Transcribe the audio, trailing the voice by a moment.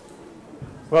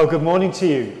Well, good morning to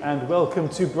you and welcome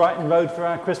to Brighton Road for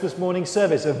our Christmas morning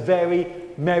service. A very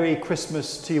Merry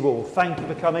Christmas to you all. Thank you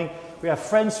for coming. We have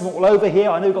friends from all over here.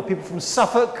 I know we've got people from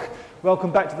Suffolk.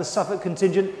 Welcome back to the Suffolk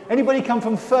contingent. Anybody come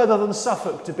from further than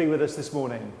Suffolk to be with us this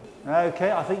morning?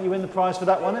 Okay, I think you win the prize for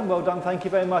that one, and well done. Thank you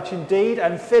very much indeed.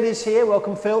 And Phil is here.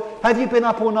 Welcome, Phil. Have you been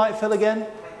up all night, Phil, again?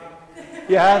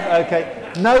 You have?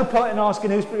 Okay. No point in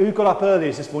asking who got up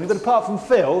earliest this morning, but apart from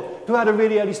Phil, who had a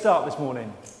really early start this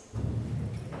morning?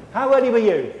 How early were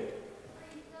you?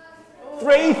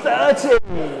 3:30.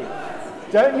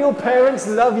 Don't your parents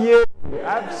love you?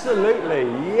 Absolutely,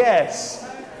 yes.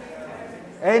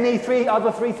 Any other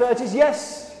 3:30s?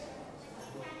 Yes?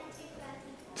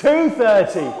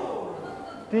 2:30.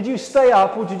 Did you stay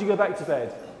up or did you go back to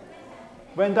bed?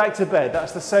 Went back to bed.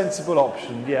 That's the sensible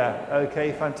option. Yeah,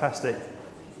 okay, fantastic.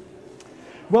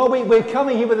 Well, we're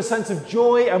coming here with a sense of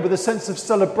joy and with a sense of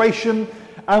celebration,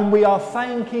 and we are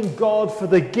thanking God for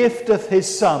the gift of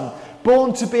his Son,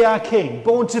 born to be our King,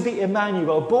 born to be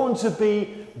Emmanuel, born to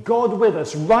be God with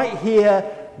us right here,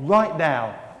 right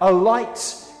now, a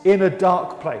light in a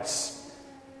dark place.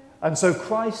 And so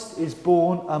Christ is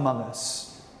born among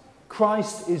us.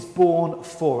 Christ is born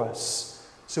for us.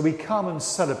 So we come and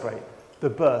celebrate the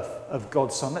birth of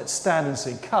God's Son. Let's stand and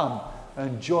sing. Come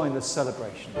and join the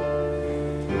celebration.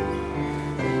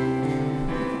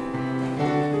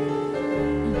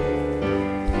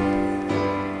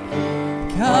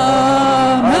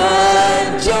 Come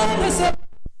and join the celebration.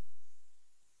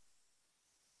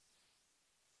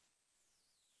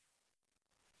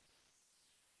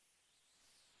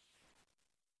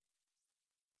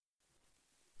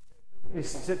 Please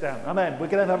sit down. Amen. We're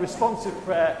going to have a responsive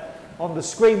prayer on the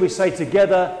screen. We say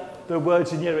together the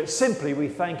words in here. It's simply, we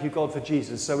thank you, God, for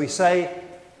Jesus. So we say,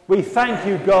 we thank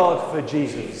you, God, for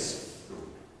Jesus,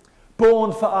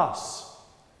 born for us,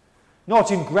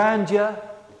 not in grandeur,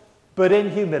 but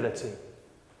in humility.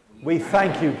 We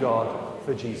thank you, God,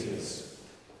 for Jesus,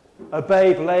 a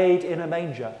babe laid in a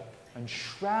manger and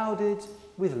shrouded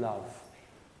with love.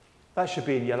 That should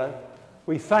be in yellow.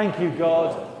 We thank you,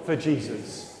 God, for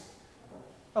Jesus.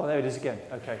 Oh, there it is again.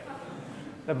 Okay.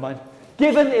 Never mind.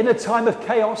 Given in a time of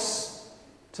chaos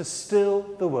to still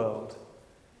the world.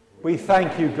 We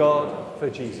thank you, God, for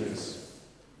Jesus,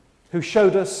 who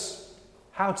showed us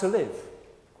how to live,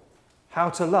 how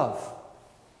to love,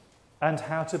 and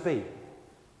how to be.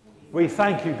 We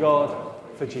thank you, God,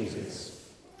 for Jesus,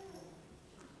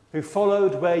 who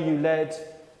followed where you led,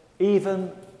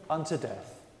 even unto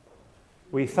death.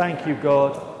 We thank you,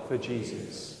 God, for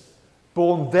Jesus,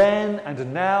 born then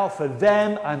and now for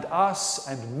them and us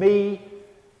and me.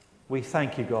 We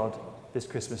thank you, God, this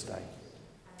Christmas day.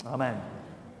 Amen.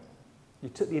 You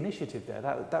took the initiative there.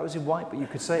 That was in white, but you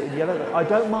could say it in yellow. I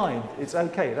don't mind. It's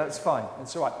okay. That's fine.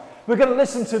 It's all right. We're going to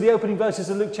listen to the opening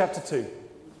verses of Luke chapter 2,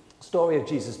 story of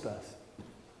Jesus' birth.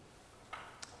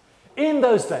 In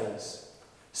those days,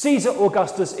 Caesar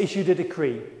Augustus issued a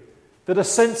decree that a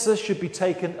census should be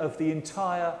taken of the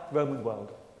entire Roman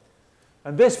world.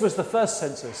 And this was the first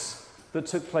census that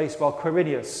took place while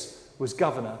Quirinius was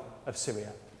governor of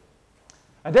Syria.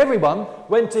 And everyone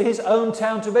went to his own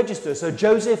town to register. So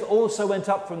Joseph also went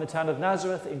up from the town of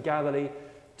Nazareth in Galilee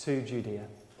to Judea,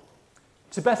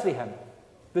 to Bethlehem,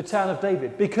 the town of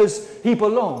David, because he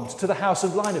belonged to the house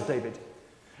and line of David.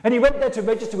 And he went there to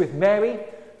register with Mary,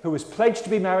 who was pledged to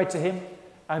be married to him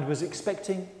and was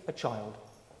expecting a child.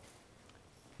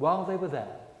 While they were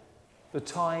there, the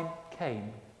time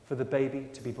came for the baby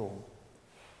to be born,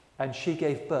 and she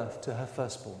gave birth to her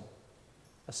firstborn,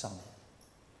 a son.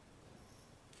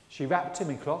 She wrapped him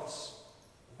in cloths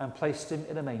and placed him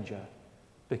in a manger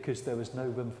because there was no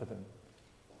room for them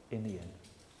in the inn.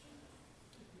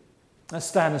 Let's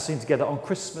stand and sing together on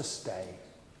Christmas Day.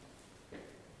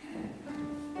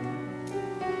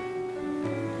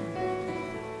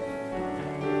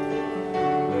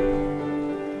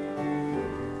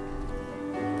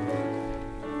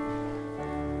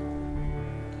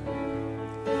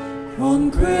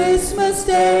 On Christmas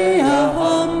Day a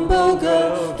humble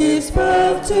girl gives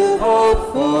birth to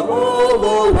hope for all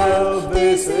the world.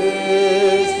 This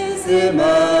is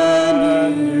Emmanuel.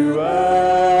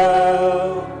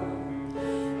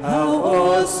 How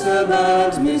awesome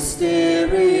and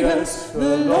mysterious,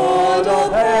 the Lord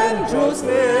of heaven draws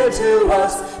near to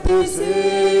us. This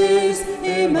is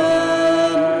Emmanuel.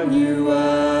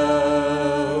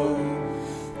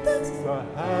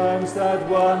 That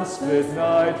once split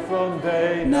night from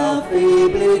day, now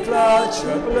feebly clutch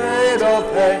a blade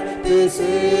of hay. This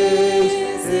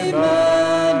is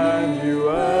Emmanuel.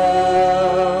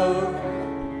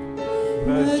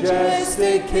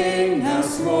 Majestic King, how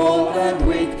small and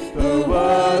weak, the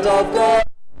word of God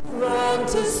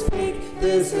to speak.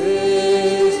 This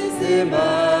is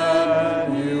Emmanuel.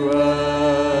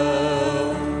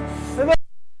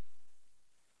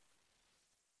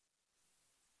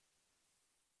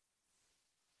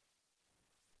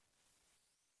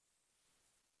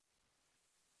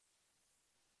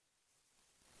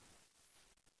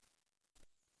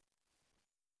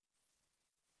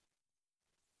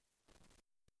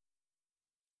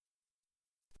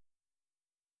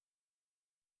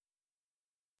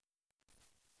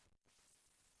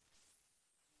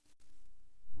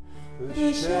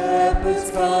 The shepherds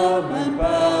come and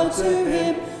bow to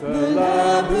him, the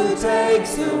Lamb who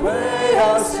takes away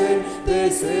our sin.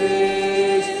 This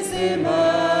is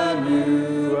Emmanuel.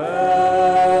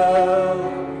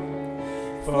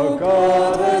 For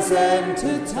God has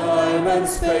entered time and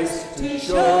space to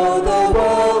show the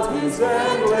world his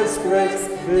endless grace.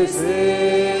 This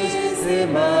is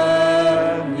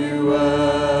Emmanuel.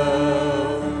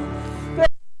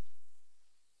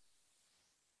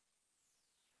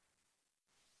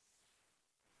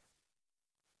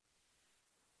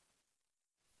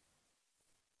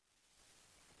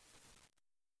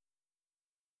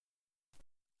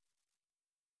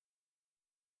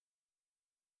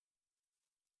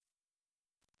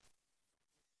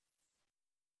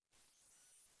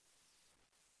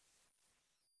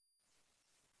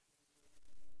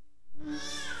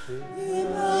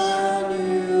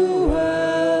 Emmanuel,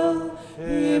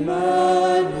 Emmanuel,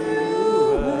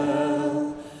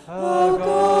 our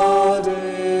God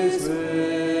is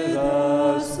with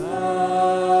us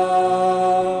now.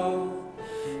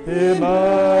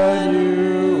 Emmanuel,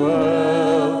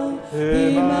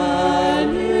 Emmanuel,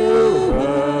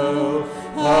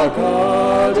 our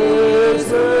God is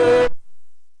with us.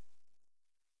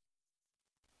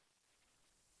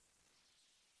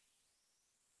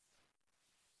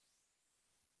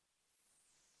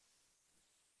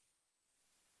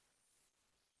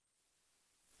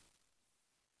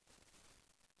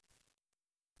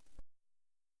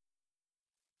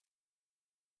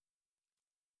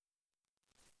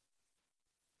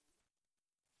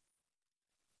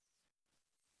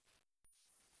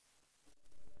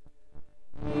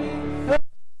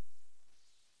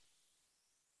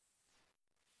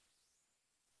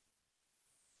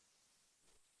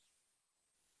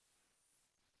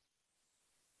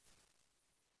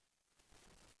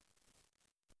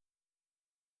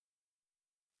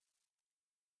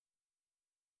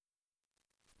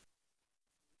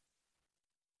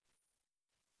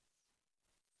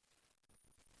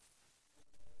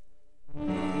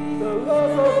 The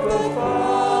love of the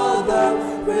Father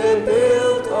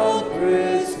revealed on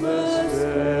Christmas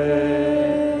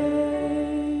Day.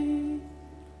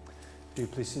 Do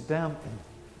please sit down.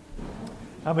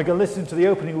 And we're going to listen to the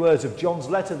opening words of John's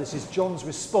letter. This is John's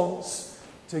response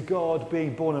to God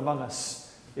being born among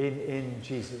us in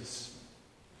Jesus.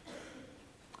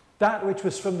 That which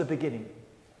was from the beginning,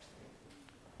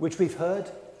 which we've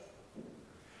heard,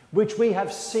 which we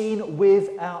have seen with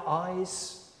our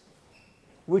eyes,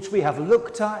 which we have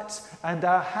looked at and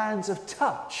our hands have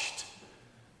touched,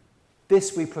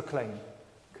 this we proclaim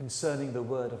concerning the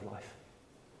word of life.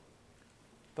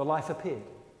 The life appeared.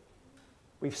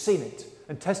 We've seen it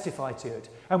and testified to it,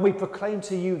 and we proclaim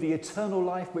to you the eternal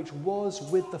life which was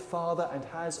with the Father and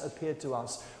has appeared to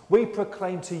us. We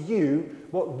proclaim to you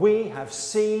what we have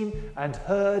seen and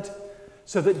heard,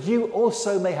 so that you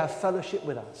also may have fellowship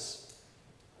with us.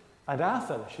 And our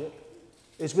fellowship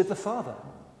is with the Father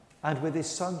and with his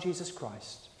Son, Jesus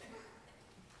Christ.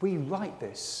 We write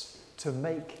this to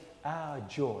make our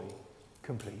joy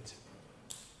complete.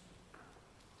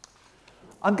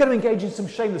 I'm going to engage in some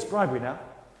shameless bribery now,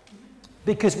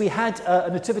 because we had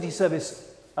a nativity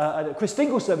service, a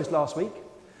Christingle service last week.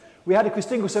 We had a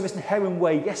Christingle service in Heron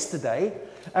Way yesterday,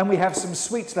 and we have some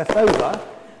sweets left over,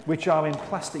 which are in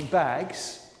plastic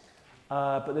bags,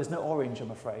 but there's no orange,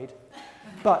 I'm afraid.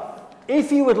 But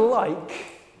if you would like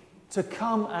to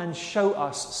come and show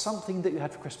us something that you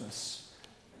had for Christmas,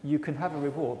 you can have a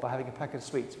reward by having a packet of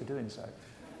sweets for doing so.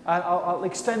 And I'll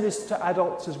extend this to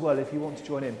adults as well if you want to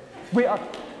join in. There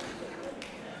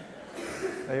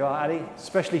you are, Addie.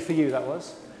 Especially for you, that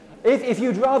was. If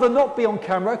you'd rather not be on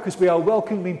camera, because we are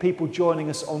welcoming people joining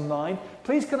us online,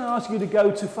 please can I ask you to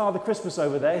go to Father Christmas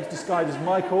over there, who's disguised as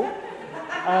Michael.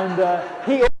 And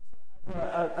he also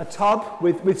has a tub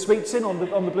with sweets in on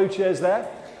the blue chairs there.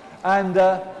 And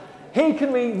he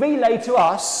can relay to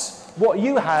us what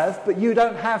you have, but you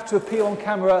don't have to appear on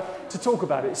camera to talk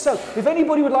about it. So, if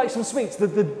anybody would like some sweets,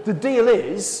 the deal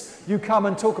is you come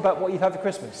and talk about what you've had for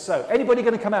Christmas. So, anybody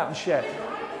going to come out and share?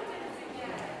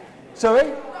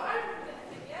 Sorry?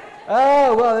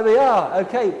 Oh, well, there we are.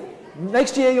 Okay.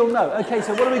 Next year you'll know. Okay,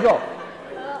 so what have we got?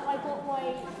 I got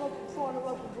my for a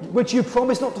rugby ball. Which you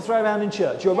promised not to throw around in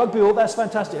church. Your rugby ball, that's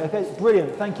fantastic. Okay,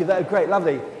 brilliant. Thank you. That is great.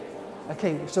 Lovely.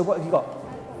 Okay, so what have you got?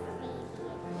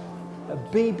 A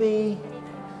BB.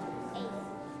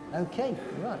 Okay,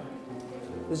 right.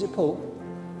 Is it Paul?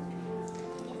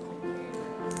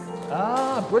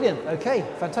 Ah, brilliant. Okay,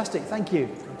 fantastic. Thank you.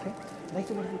 Okay.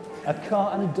 Later, what have you? A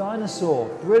car and a dinosaur.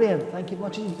 Brilliant. Thank you very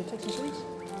much. You can take some sweets.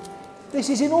 This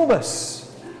is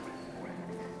enormous.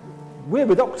 We're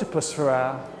with Octopus for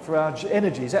our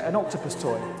energy. Is that an octopus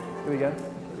toy? Here we go.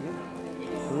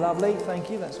 Lovely. Thank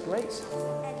you. That's great.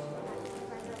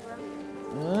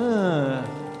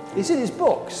 Is it his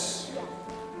box?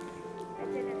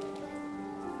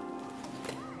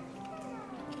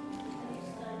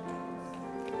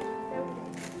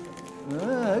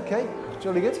 Okay,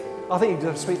 jolly good. I think you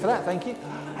deserve a sweet for that, thank you.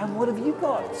 And what have you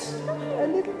got? A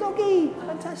little doggy,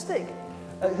 fantastic.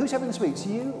 Who's having the sweets,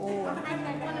 you or? One of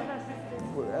our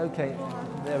sisters. Okay,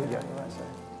 there we go. Right, so.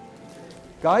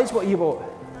 Guys, what have you bought?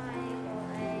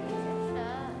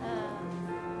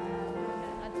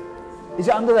 Is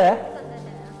it under there?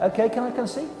 Okay, can I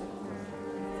see?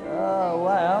 Oh,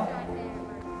 wow.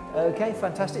 Okay,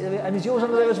 fantastic. And is yours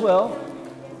under there as well?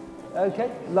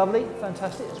 Okay, lovely,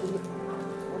 fantastic. That's really good.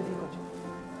 What have you got?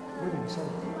 Ribbon, sorry.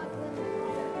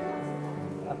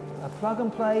 A plug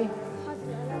and play.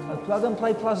 A plug and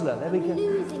play puzzler. There we go.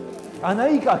 I know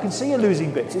you. I can see you're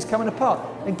losing bits. It's coming apart.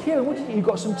 And Kieran, what did you? You've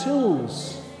got some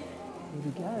tools. Here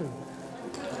we go.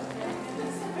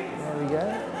 There we go.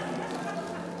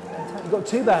 You've got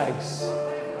 2 bags.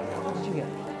 What did you get?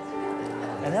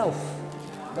 An elf.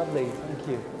 Lovely. Thank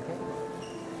you. Okay.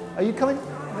 Are you coming?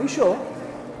 Are you sure?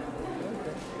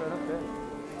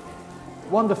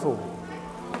 Wonderful.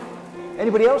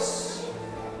 Anybody else?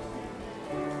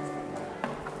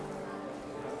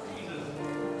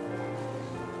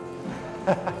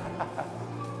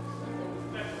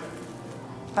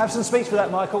 Have some speech for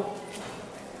that, Michael.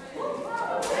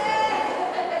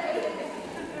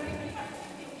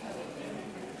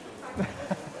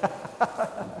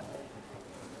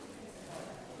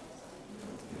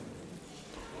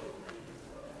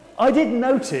 I did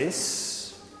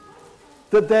notice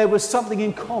that there was something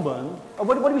in common.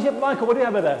 What do we have, Michael? What do you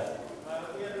have there?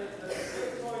 We had a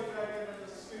toy dragon and a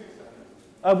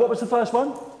scooter. What was the first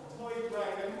one? Toy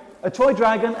dragon. A toy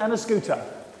dragon and a scooter.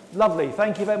 Lovely.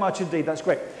 Thank you very much indeed. That's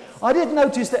great. I did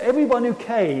notice that everyone who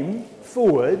came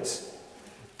forward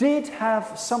did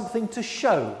have something to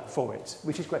show for it,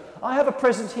 which is great. I have a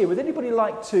present here. Would anybody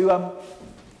like to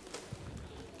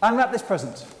unwrap this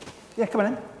present? Yeah, come on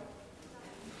in.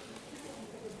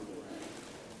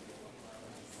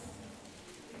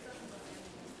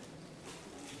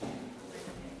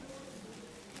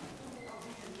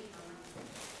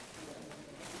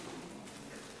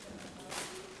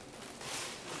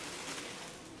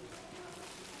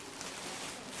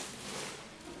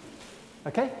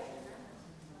 Okay?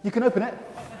 You can open it.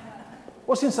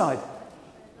 What's inside?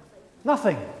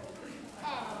 Nothing.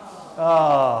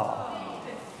 Ah.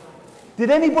 Did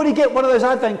anybody get one of those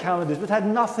advent calendars that had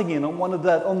nothing in on one of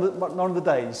the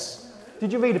days?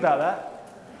 Did you read about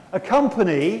that? A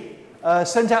company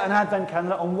sent out an advent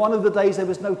calendar on one of the days there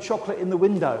was no chocolate in the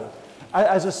window,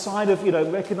 as a sign of,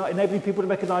 enabling people to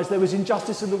recognise there was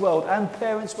injustice in the world, and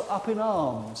parents were up in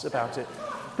arms about it.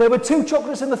 There were 2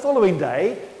 chocolates in the following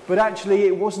day, but actually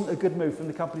it wasn't a good move from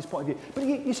the company's point of view. But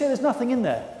you say there's nothing in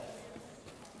there.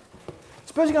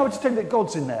 Supposing I were to tell you that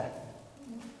God's in there.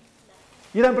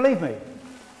 You don't believe me?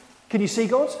 Can you see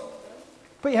God?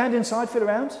 Put your hand inside, feel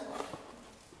around.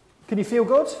 Can you feel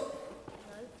God? No.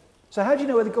 So how do you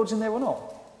know whether God's in there or not?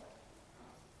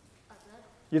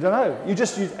 You don't know. You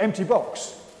just use empty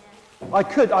box. Yeah. I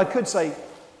could say,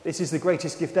 this is the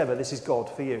greatest gift ever. This is God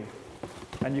for you.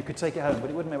 And you could take it home, but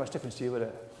it wouldn't make much difference to you, would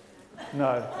it?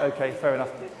 No. Okay, fair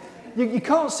enough. You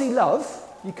can't see love.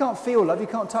 You can't feel love. You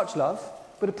can't touch love.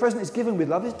 But a present is given with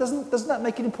love. Doesn't that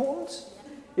make it important?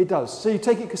 It does. So you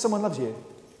take it because someone loves you?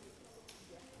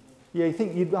 Yeah, you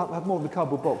think you'd have more of a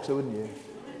cardboard box, though, wouldn't you?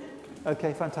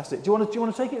 Okay, fantastic. Do you want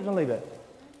to take it or leave it?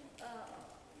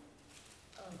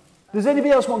 Does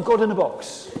anybody else want God in a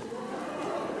box?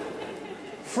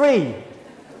 Free.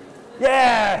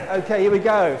 Yeah, okay, here we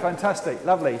go. Fantastic,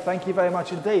 lovely. Thank you very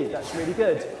much indeed. That's really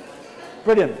good.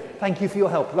 Brilliant. Thank you for your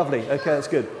help. Lovely. Okay, that's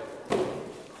good.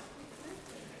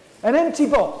 An empty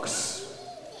box.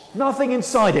 Nothing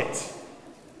inside it.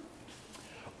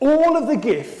 All of the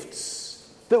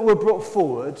gifts that were brought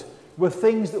forward were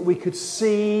things that we could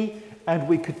see and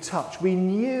we could touch. We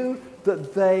knew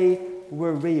that they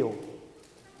were real.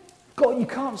 God, you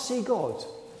can't see God.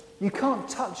 You can't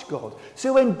touch God.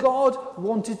 So when God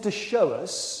wanted to show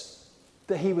us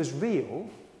that he was real,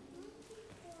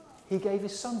 he gave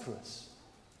his son for us.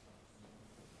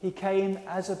 He came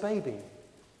as a baby,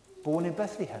 born in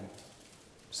Bethlehem.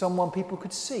 Someone people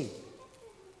could see.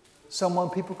 Someone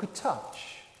people could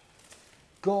touch.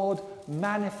 God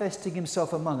manifesting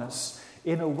himself among us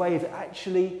in a way that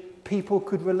actually people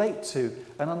could relate to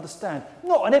and understand.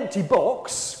 Not an empty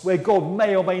box where God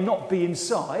may or may not be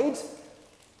inside.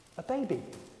 A baby.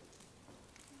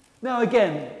 Now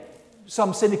again,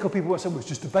 some cynical people will say, well, it's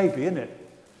just a baby, isn't it?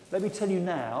 Let me tell you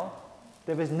now,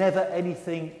 there is never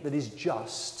anything that is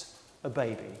just a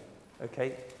baby.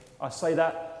 Okay? I say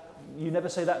that, you never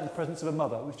say that in the presence of a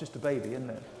mother. It was just a baby, isn't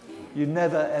it? You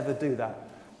never ever do that.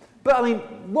 But I mean,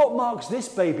 what marks this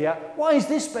baby out? Why is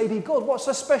this baby God? What's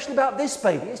so special about this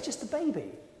baby? It's just a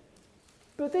baby.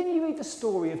 But then you read the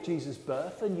story of Jesus'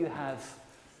 birth and you have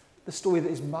the story that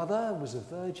his mother was a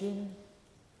virgin.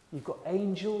 You've got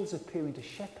angels appearing to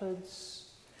shepherds.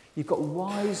 You've got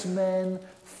wise men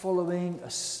following a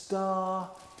star.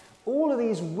 All of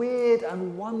these weird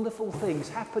and wonderful things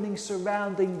happening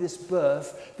surrounding this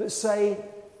birth that say,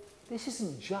 this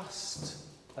isn't just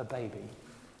a baby.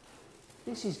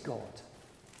 This is God.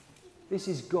 This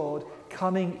is God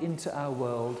coming into our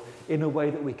world in a way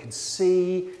that we can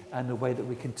see and the way that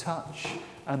we can touch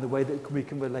and the way that we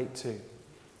can relate to.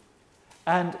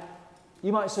 And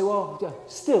you might say, well,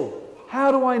 still,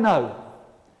 how do I know?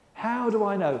 How do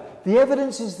I know? The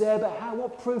evidence is there, but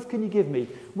what proof can you give me?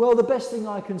 Well, the best thing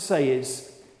I can say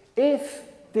is, if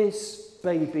this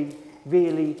baby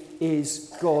really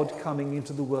is God coming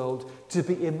into the world to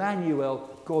be Emmanuel,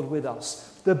 God with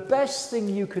us, the best thing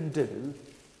you can do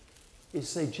is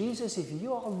say, Jesus, if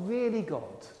you are really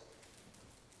God,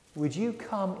 would you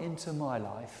come into my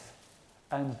life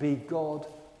and be God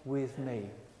with me?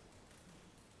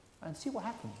 And see what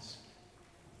happens.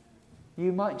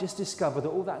 You might just discover that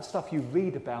all that stuff you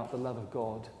read about the love of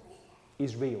God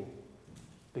is real,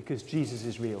 because Jesus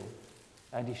is real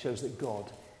and he shows that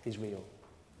God is real.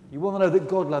 You want to know that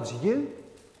God loves you?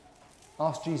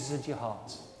 Ask Jesus into your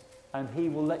heart and he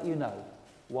will let you know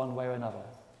one way or another,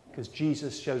 because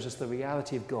Jesus shows us the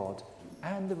reality of God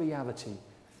and the reality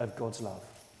of God's love.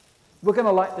 We're going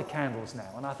to light the candles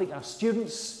now, and I think our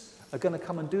students are going to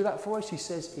come and do that for us. He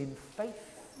says, in faith.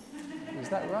 Is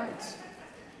that right?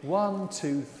 1,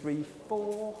 2, 3,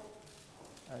 4.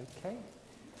 Okay.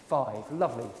 5.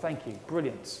 Lovely. Thank you.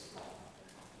 Brilliant.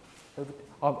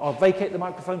 I'll vacate the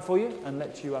microphone for you and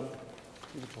let you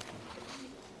do the talking.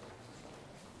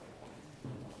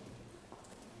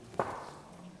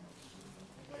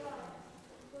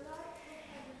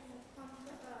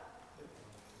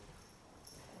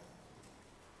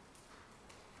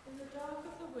 In the dark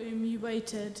of the womb you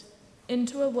waited.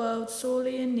 Into a world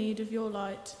sorely in need of your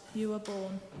light, you were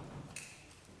born.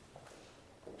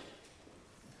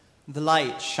 The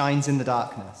light shines in the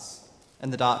darkness,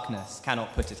 and the darkness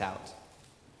cannot put it out.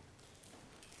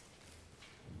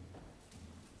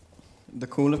 The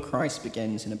call of Christ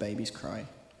begins in a baby's cry.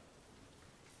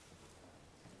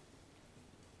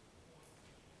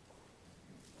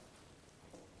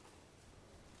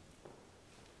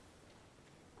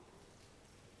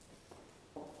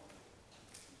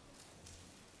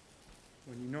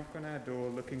 When you knock on our door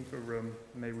looking for room,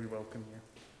 may we welcome you.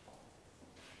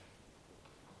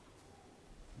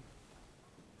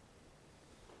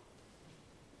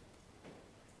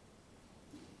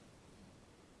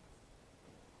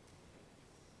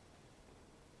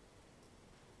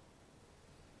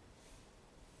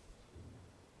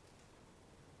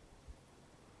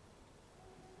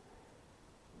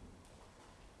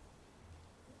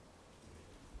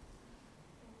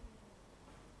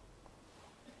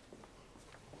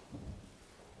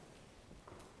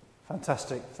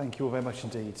 Fantastic. Thank you all very much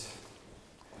indeed.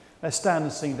 Let's stand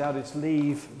and sing, Thou didst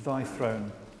leave thy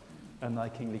throne and thy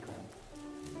kingly crown.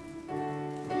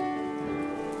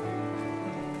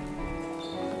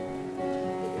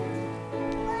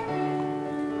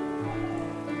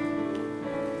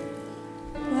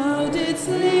 Thou didst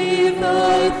leave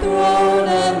thy throne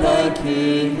and thy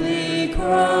kingly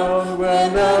crown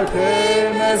when thou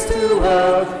camest to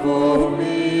earth for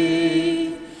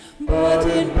me. But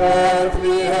in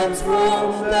Bethlehem's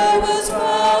home there was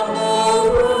found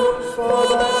no room for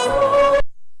thy home.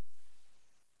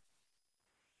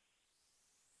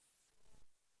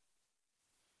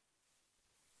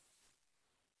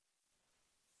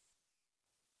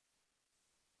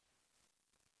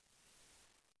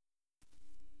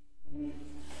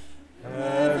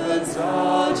 Heaven's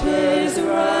arches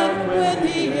rang when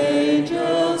the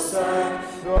angels sang,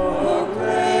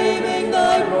 proclaiming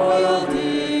thy royal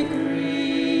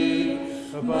decree.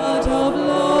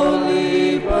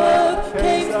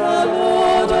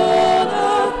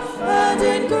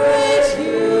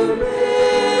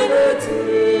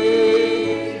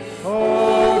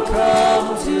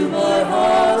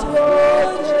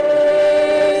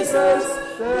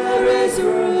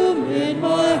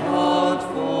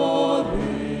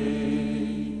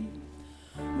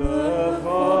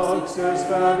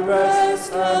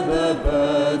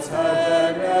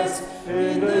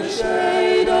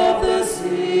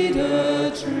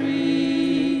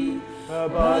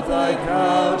 But thy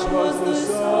couch was the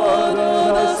Son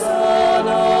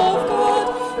of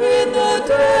God in the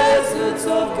deserts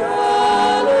of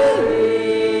Galilee.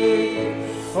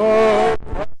 Oh,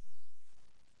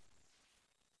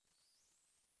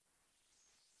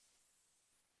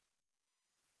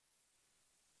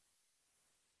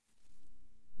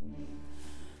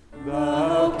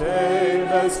 thou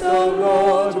camest, O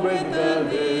Lord, with the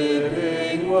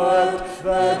living word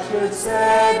that should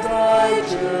set thy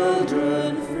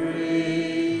children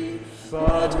free.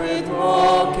 But with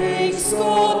mocking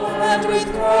scorn and with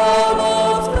crown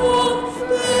of thorns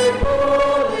they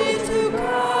bore thee to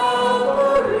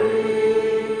Calvary.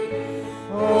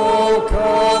 Oh,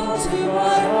 come to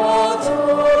my heart, O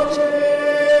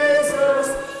Jesus,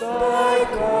 thy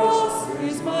cross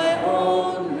is my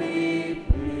only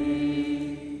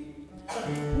plea.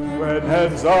 When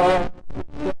heaven's on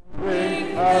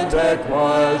Ring and their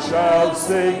choir shall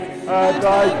sing, and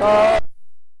thy power.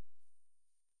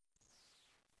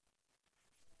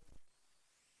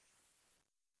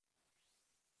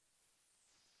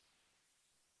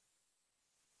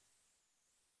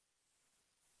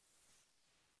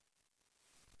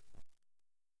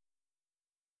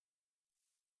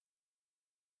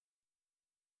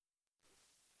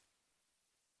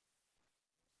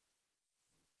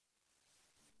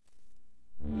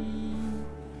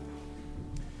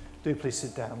 Do please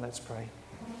sit down, let's pray.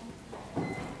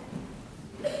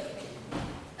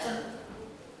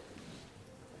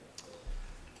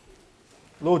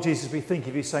 Lord Jesus, we think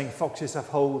of you saying foxes have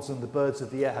holes and the birds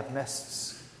of the air have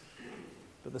nests,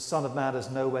 but the Son of Man has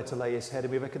nowhere to lay his head,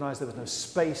 and we recognise there was no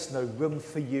space, no room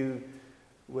for you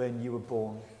when you were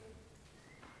born.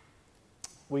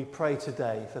 We pray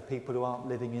today for people who aren't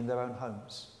living in their own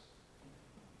homes,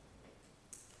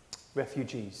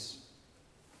 refugees,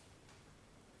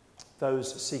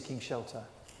 those seeking shelter,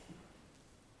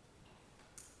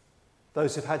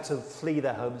 those who've had to flee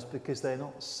their homes because they're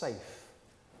not safe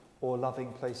or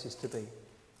loving places to be,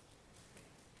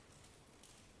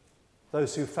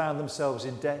 those who found themselves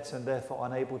in debt and therefore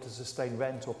unable to sustain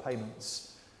rent or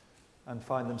payments and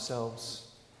find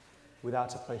themselves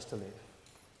without a place to live.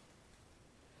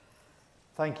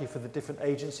 Thank you for the different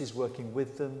agencies working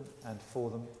with them and for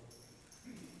them.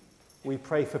 We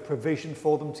pray for provision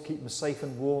for them to keep them safe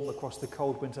and warm across the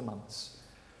cold winter months,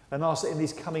 and ask that in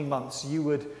these coming months you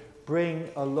would bring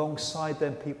alongside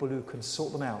them people who can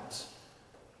sort them out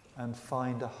and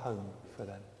find a home for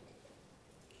them.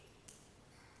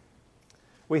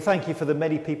 We thank you for the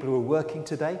many people who are working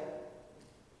today,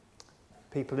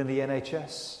 people in the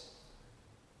NHS,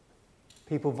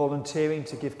 people volunteering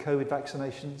to give COVID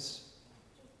vaccinations,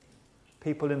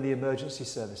 people in the emergency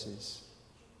services.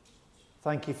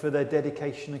 Thank you for their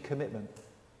dedication and commitment.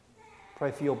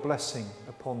 Pray for your blessing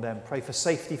upon them. Pray for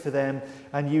safety for them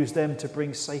and use them to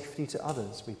bring safety to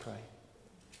others, we pray.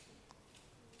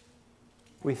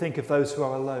 We think of those who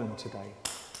are alone today.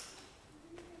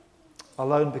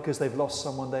 Alone because they've lost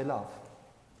someone they love.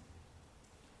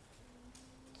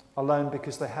 Alone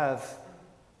because they have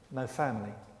no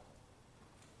family.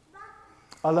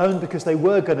 Alone because they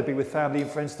were going to be with family and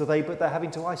friends today, but they're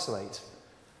having to isolate.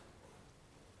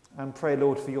 And pray,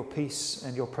 Lord, for your peace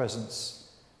and your presence,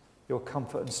 your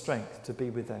comfort and strength to be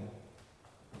with them.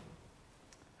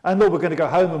 And Lord, we're going to go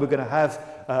home and we're going to have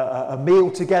a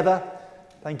meal together.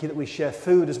 Thank you that we share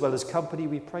food as well as company.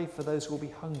 We pray for those who will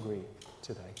be hungry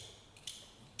today.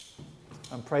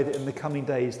 And pray that in the coming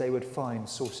days they would find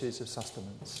sources of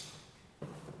sustenance.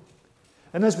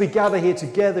 And as we gather here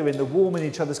together in the warm in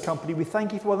each other's company, we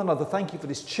thank you for one another. Thank you for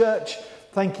this church.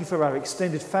 Thank you for our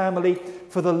extended family,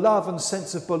 for the love and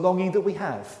sense of belonging that we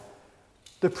have,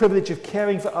 the privilege of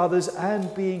caring for others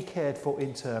and being cared for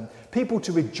in turn. People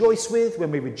to rejoice with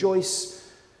when we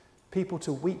rejoice, people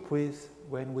to weep with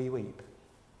when we weep.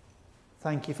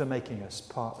 Thank you for making us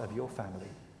part of your family.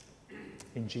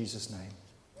 In Jesus' name,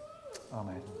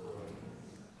 amen.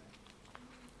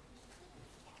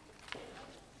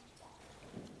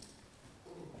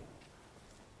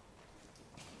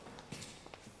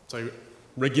 So,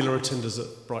 regular attenders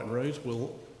at Brighton Road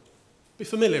will be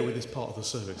familiar with this part of the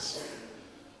service.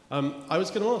 I was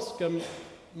going to ask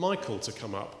Michael to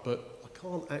come up, but I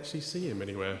can't actually see him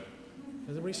anywhere.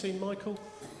 Has anybody seen Michael?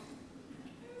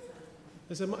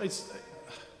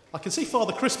 I can see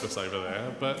Father Christmas over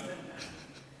there, but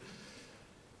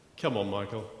come on,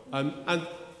 Michael. And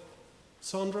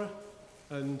Sandra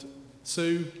and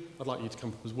Sue, I'd like you to come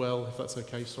up as well, if that's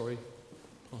okay. Sorry,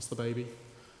 pass the baby.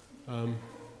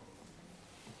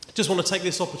 Just want to take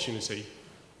this opportunity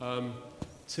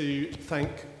to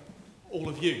thank all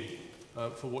of you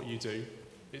for what you do.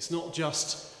 It's not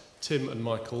just Tim and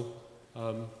Michael.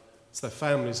 it's their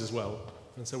families as well.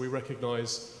 And so we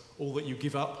recognise all that you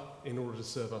give up in order to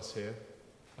serve us here.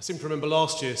 I seem to remember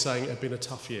last year saying it had been a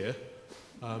tough year.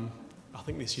 I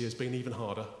think this year's been even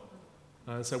harder.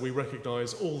 And so we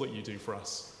recognise all that you do for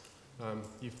us.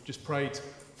 You've just prayed,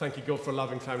 thank you God for a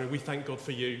loving family. We thank God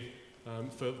for you,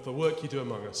 for the work you do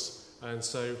among us. And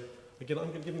so, again, I'm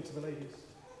going to give them to the ladies.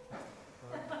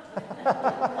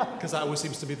 Because that always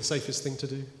seems to be the safest thing to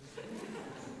do.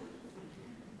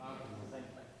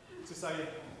 To say,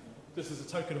 just as a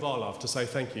token of our love, to say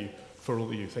thank you for all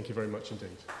that you. Thank you very much indeed.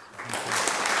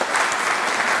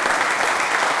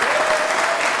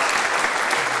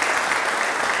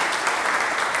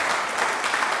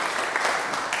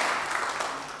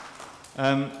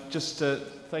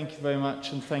 Thank you very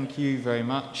much, and thank you very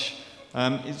much.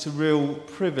 It's a real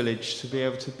privilege to be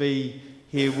able to be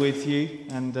here with you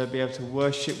and be able to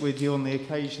worship with you on the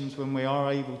occasions when we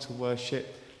are able to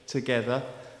worship together,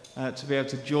 to be able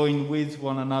to join with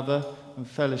one another and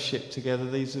fellowship together.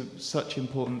 These are such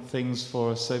important things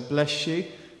for us. So bless you,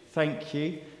 thank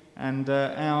you, and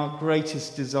our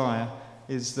greatest desire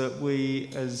is that we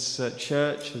as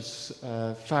church, as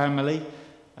family,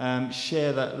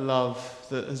 share that love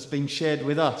that has been shared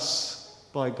with us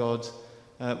by God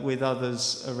with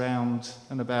others around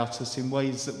and about us in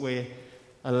ways that we're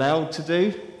allowed to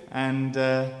do and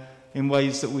in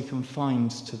ways that we can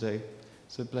find to do.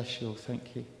 So bless you all.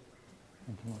 Thank you.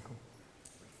 Thank you, Michael.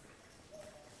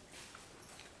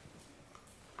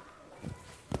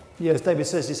 Yeah, as David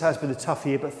says, this has been a tough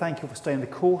year, but thank you for staying the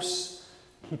course,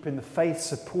 keeping the faith,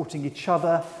 supporting each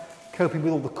other, coping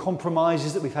with all the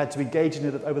compromises that we've had to engage in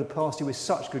over the past year with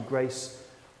such good grace.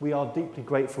 We are deeply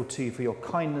grateful to you for your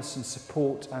kindness and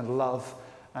support and love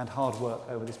and hard work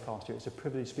over this past year. It's a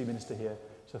privilege to be minister here,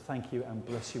 so thank you and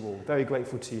bless you all. Very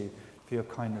grateful to you for your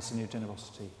kindness and your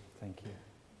generosity. Thank you.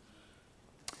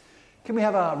 Can we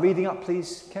have our reading up,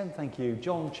 please, Ken? Thank you.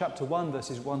 John chapter 1,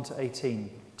 verses 1 to 18.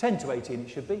 10 to 18 it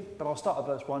should be, but I'll start at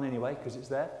verse 1 anyway, because it's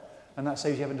there, and that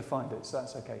saves you having to find it, so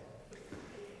that's okay.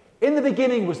 In the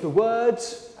beginning was the Word,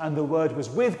 and the Word was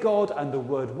with God, and the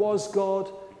Word was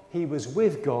God. He was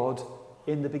with God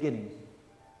in the beginning.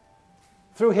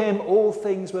 Through him all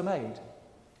things were made.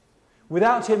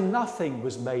 Without him nothing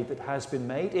was made that has been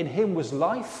made. In him was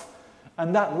life,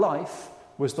 and that life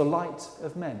was the light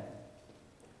of men.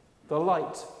 The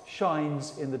light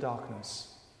shines in the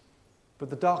darkness, but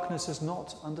the darkness has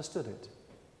not understood it.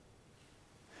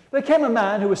 There came a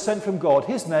man who was sent from God.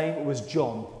 His name was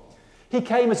John. He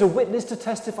came as a witness to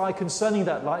testify concerning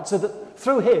that light, so that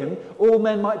through him all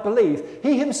men might believe.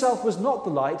 He himself was not the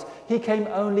light. He came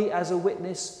only as a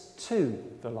witness to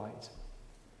the light.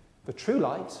 The true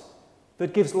light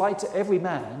that gives light to every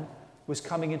man was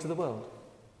coming into the world.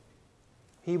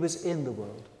 He was in the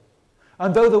world.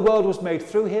 And though the world was made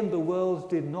through him, the world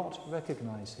did not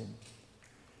recognize him.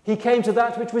 He came to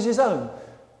that which was his own,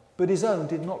 but his own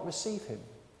did not receive him.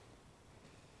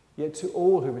 Yet to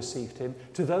all who received him,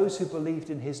 to those who believed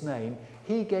in his name,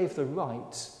 he gave the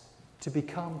right to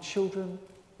become children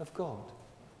of God.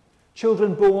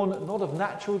 Children born not of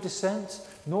natural descent,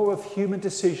 nor of human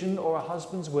decision or a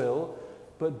husband's will,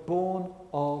 but born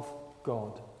of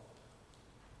God.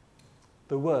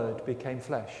 The Word became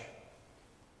flesh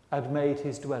and made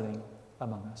his dwelling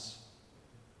among us.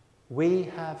 We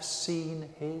have seen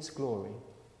his glory,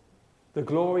 the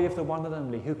glory of the one and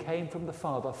only, who came from the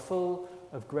Father, full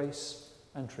of grace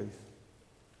and truth.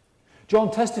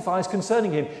 John testifies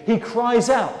concerning him. He cries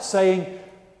out, saying,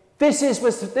 This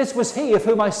was he of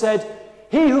whom I said,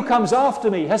 he who comes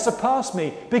after me has surpassed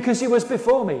me, because he was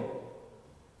before me.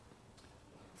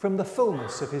 From the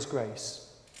fullness of his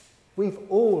grace, we've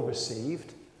all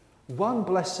received one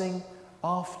blessing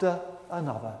after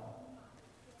another.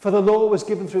 For the law was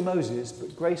given through Moses,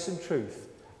 but grace and truth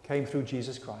came through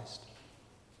Jesus Christ.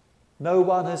 No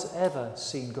one has ever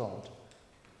seen God,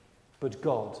 but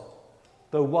God,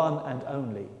 the one and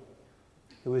only,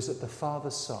 who is at the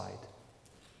Father's side,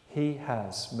 he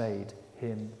has made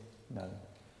him known.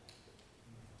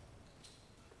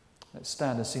 Let's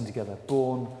stand and sing together,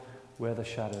 Born Where the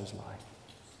Shadows Lie.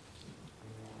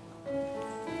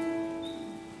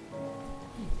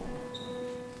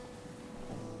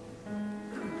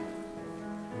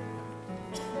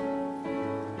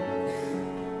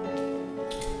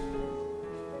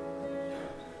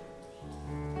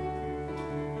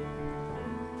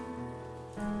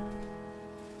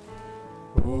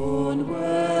 Born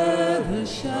where the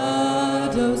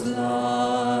shadows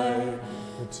lie,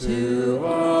 to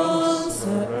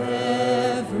answer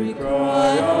every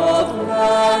cry of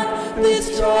man,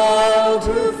 this child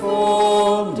who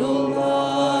formed all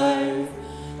life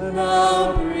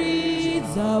now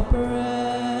breathes our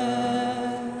breath.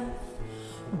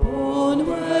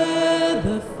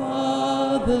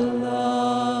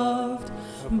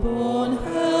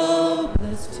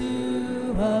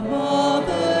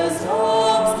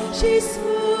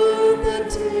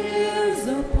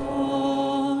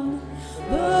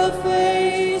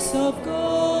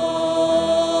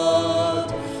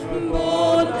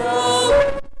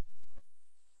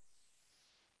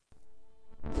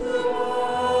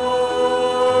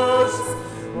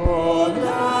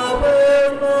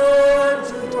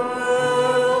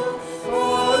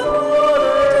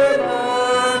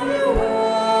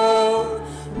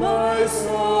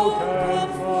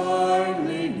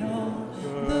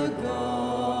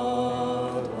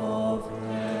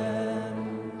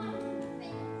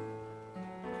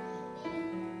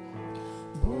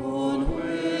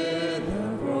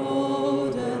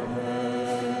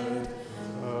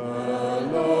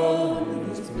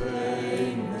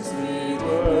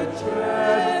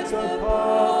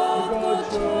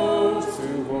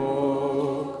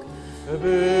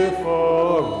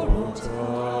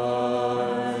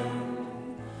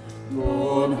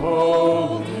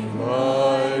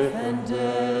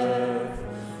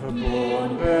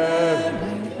 born,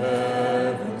 bearing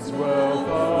heaven's wealth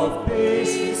of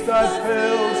peace that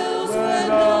fills where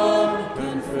none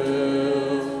can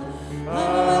fill,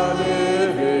 a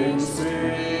living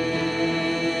stream.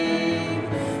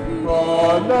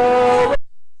 For no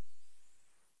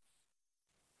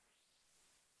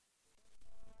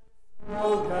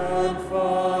can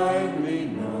finally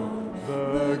know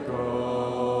the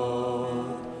God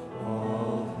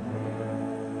of heaven.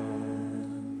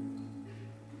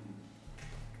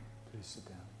 Please sit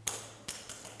down.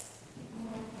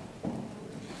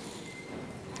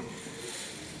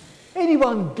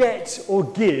 Anyone get or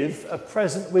give a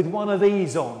present with one of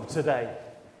these on today?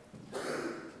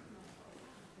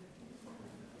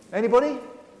 Anybody?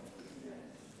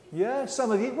 Yeah,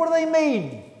 some of you. What do they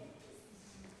mean?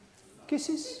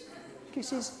 Kisses?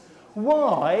 Kisses?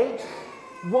 Why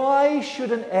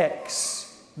should an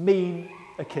X mean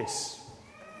a kiss?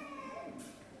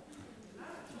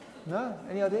 No?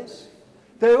 Any ideas?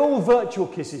 They're all virtual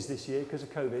kisses this year because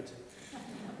of COVID.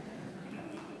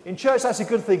 In church, that's a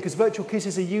good thing because virtual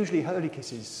kisses are usually holy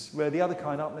kisses, where the other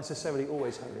kind aren't necessarily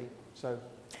always holy. So,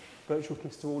 virtual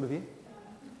kiss to all of you.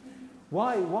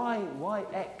 Why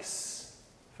X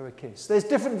for a kiss? There's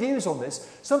different views on this.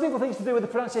 Some people think it's to do with the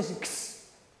pronunciation X.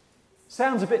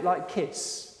 Sounds a bit like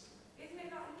kiss. Isn't it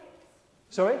like lips?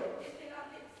 Sorry? Isn't it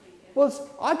like lips speaking? Well,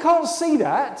 I can't see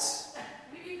that.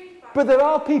 But there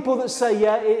are people that say,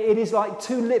 yeah, it is like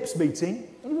two lips meeting.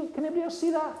 Can anybody else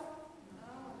see that?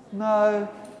 No.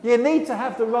 You need to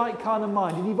have the right kind of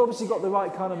mind. And you've obviously got the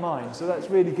right kind of mind, so that's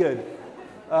really good.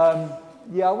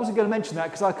 Yeah, I wasn't going to mention that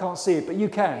because I can't see it, but you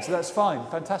can, so that's fine.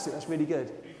 Fantastic, that's really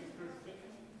good.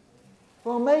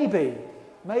 Well,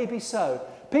 maybe so.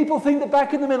 People think that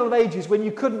back in the Middle Ages, when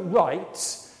you couldn't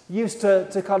write, you used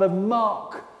to kind of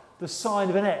mark the sign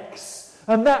of an X.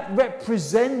 And that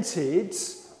represented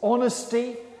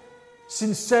honesty,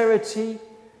 sincerity,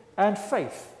 and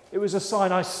faith. It was a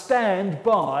sign, I stand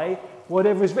by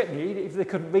whatever is written. If they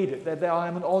couldn't read it, I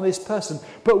am an honest person.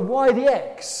 But why the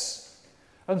X?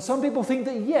 And some people think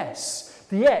that yes,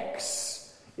 the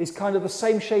X is kind of the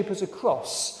same shape as a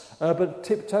cross, but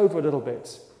tipped over a little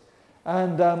bit.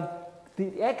 And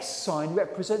the X sign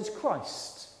represents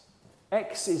Christ.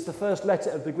 X is the first letter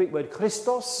of the Greek word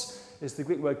Christos, is the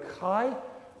Greek word Kai.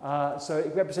 So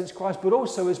it represents Christ, but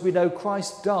also, as we know,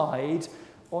 Christ died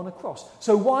on a cross.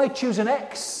 So why choose an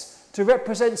X to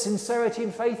represent sincerity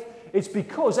and faith? It's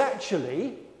because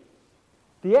actually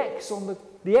the X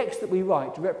that we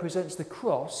write represents the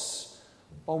cross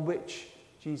on which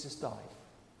Jesus died.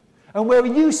 And where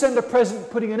you send a present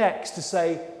putting an X to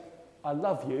say, I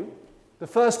love you, the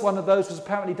first one of those was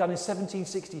apparently done in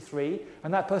 1763,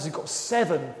 and that person got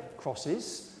 7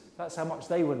 crosses. That's how much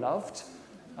they were loved.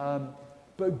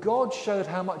 But God showed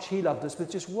how much he loved us with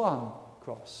just one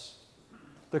cross.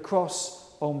 The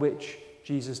cross on which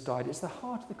Jesus died. It's the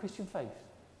heart of the Christian faith.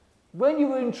 When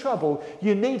you're in trouble,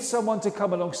 you need someone to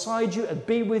come alongside you and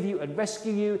be with you and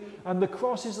rescue you. And the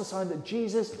cross is the sign that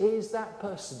Jesus is that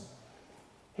person.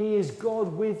 He is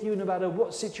God with you no matter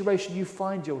what situation you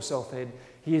find yourself in.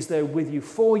 He is there with you,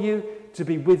 for you, to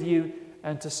be with you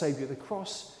and to save you. The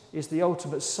cross is the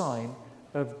ultimate sign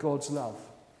of God's love.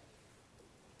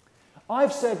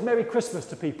 I've said Merry Christmas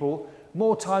to people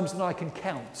more times than I can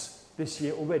count this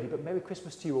year already. But Merry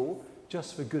Christmas to you all,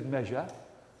 just for good measure.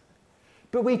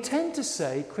 But we tend to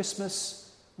say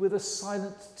Christmas with a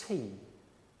silent T.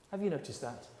 Have you noticed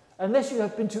that? Unless you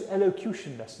have been to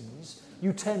elocution lessons,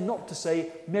 you tend not to say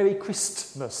Merry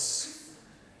Christmas.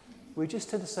 We just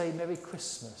tend to say Merry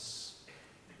Christmas.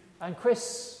 And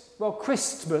Christmas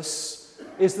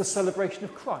is the celebration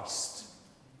of Christ.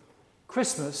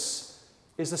 Christmas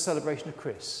is the celebration of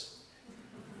Chris.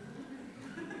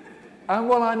 And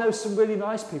while I know some really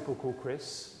nice people called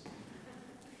Chris,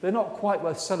 they're not quite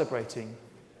worth celebrating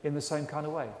in the same kind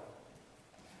of way.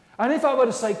 And if I were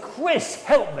to say, Chris,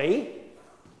 help me,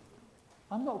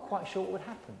 I'm not quite sure what would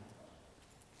happen.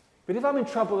 But if I'm in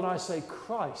trouble and I say,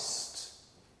 Christ,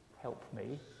 help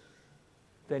me,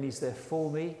 then he's there for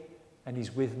me, and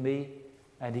he's with me,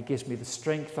 and he gives me the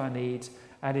strength I need,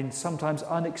 and in sometimes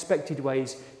unexpected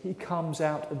ways, he comes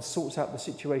out and sorts out the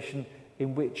situation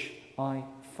in which I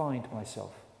find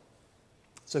myself.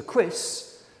 So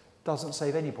Chris doesn't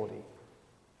save anybody.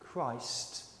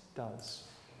 Christ does.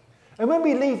 And when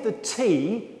we leave the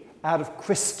T out of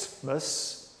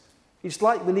Christmas, it's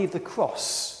like we leave the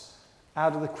cross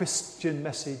out of the Christian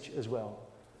message as well.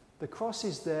 The cross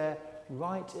is there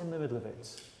right in the middle of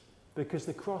it, because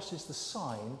the cross is the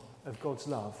sign of God's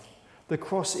love. The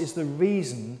cross is the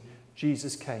reason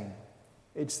Jesus came.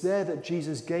 It's there that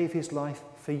Jesus gave his life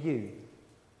for you,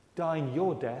 dying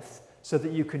your death so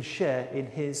that you can share in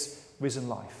his risen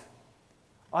life.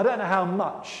 I don't know how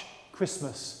much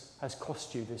Christmas has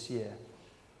cost you this year,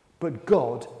 but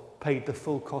God paid the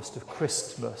full cost of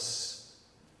Christmas,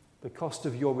 the cost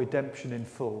of your redemption in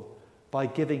full, by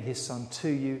giving his son to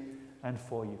you and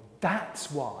for you.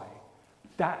 That's why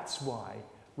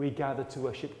we gather to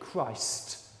worship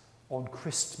Christ on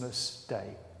Christmas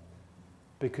Day,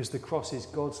 because the cross is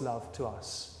God's love to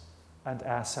us and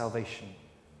our salvation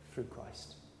through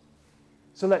Christ.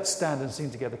 So let's stand and sing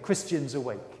together. Christians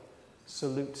awake,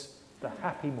 salute the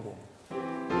happy morn.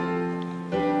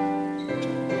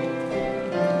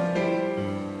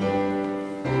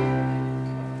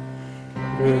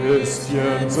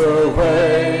 Christians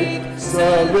awake,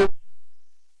 salute.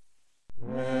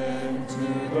 When to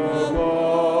the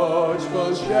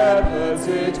watchful shepherds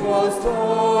it was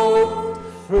told,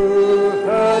 who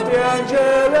heard the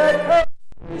angelic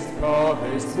host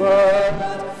promised word,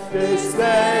 this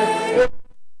day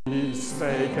he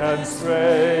spake, and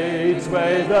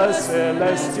straightway the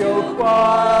celestial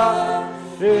choir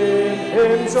in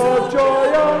hymns of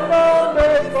joy unknown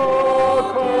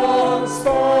before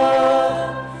conspire.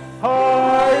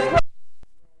 High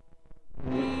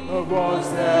was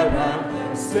their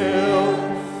anthem still,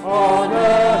 on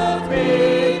earth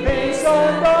be peace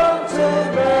and unto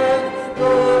men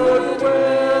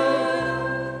goodwill.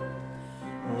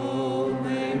 Oh,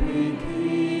 may we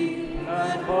keep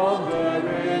and ponder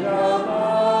in our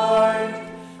mind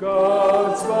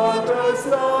God's wondrous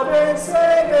love in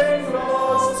saving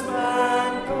lost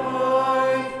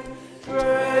mankind.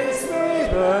 Praise be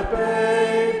the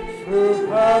babe who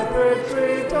hath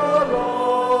retrieved our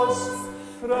lost,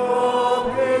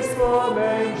 from his poor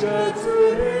manger to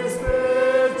his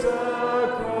bitter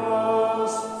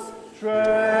cross.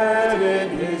 Tread in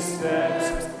his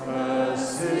steps,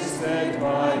 assisted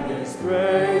by his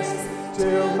grace,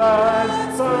 till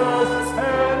man's first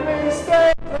heavenly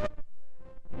state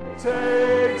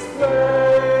takes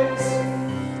place.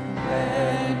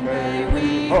 Then may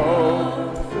we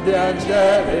hope the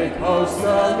angelic host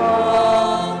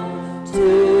among,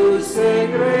 to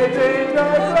sing redeemed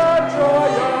and glad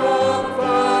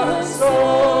triumphant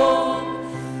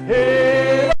song.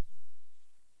 Here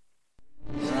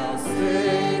shall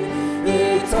sing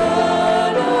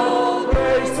eternal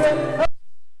praise to heaven.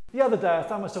 The other day I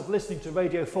found myself listening to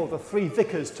Radio 4, the three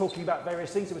vicars talking about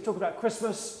various things. They were talking about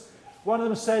Christmas. One of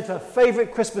them said her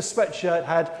favourite Christmas sweatshirt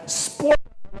had spoiler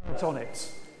alert on it.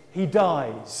 He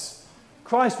dies.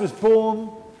 Christ was born.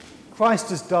 Christ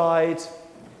has died.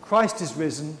 Christ is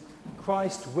risen.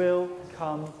 Christ will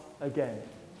come again.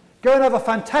 Go and have a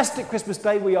fantastic Christmas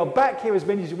day. We are back here as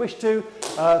many as you wish to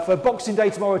for Boxing Day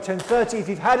tomorrow at 10:30. If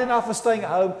you've had enough of staying at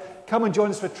home, come and join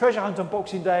us for Treasure Hunt on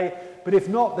Boxing Day. But if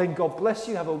not, then God bless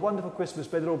you. Have a wonderful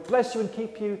Christmas. May the Lord bless you and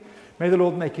keep you. May the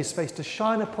Lord make his face to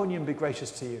shine upon you and be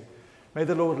gracious to you. May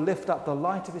the Lord lift up the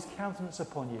light of his countenance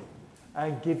upon you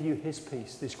and give you his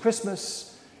peace this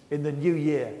Christmas, in the new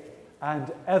year,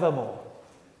 and evermore.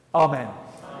 Amen.